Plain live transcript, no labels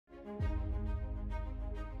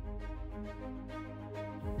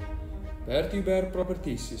Bertubert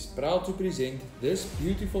Properties is proud to present this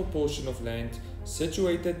beautiful portion of land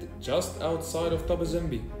situated just outside of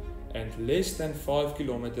Thabazimbi and less than 5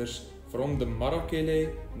 kilometers from the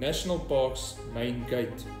Marakele National Park's main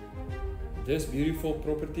gate. This beautiful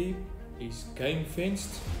property is game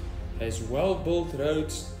fenced, has well-built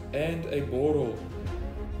roads and a borehole.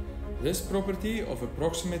 This property of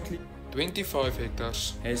approximately 25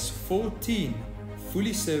 hectares has 14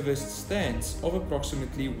 fully serviced stands of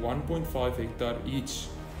approximately 1.5 hectare each,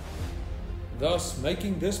 thus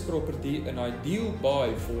making this property an ideal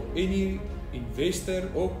buy for any investor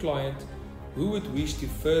or client who would wish to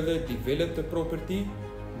further develop the property,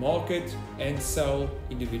 market and sell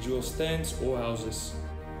individual stands or houses.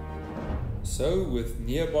 So with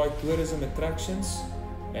nearby tourism attractions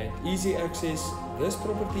and easy access, this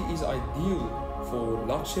property is ideal for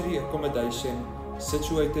luxury accommodation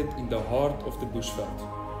situated in the heart of the Bushveld.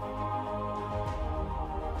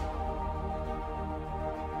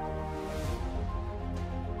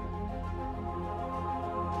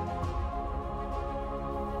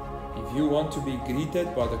 If you want to be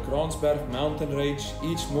greeted by the Kransberg mountain range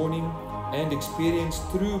each morning and experience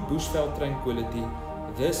true Bushveld tranquility,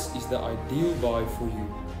 this is the ideal buy for you.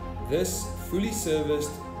 This fully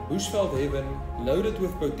serviced Bushveld heaven loaded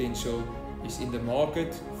with potential is in the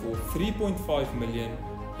market for 3.5 million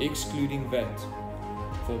excluding VAT.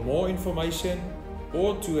 For more information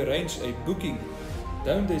or to arrange a booking,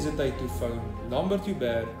 don't hesitate to phone Lambert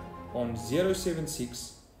Joubert on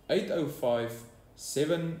 076 805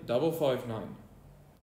 7559.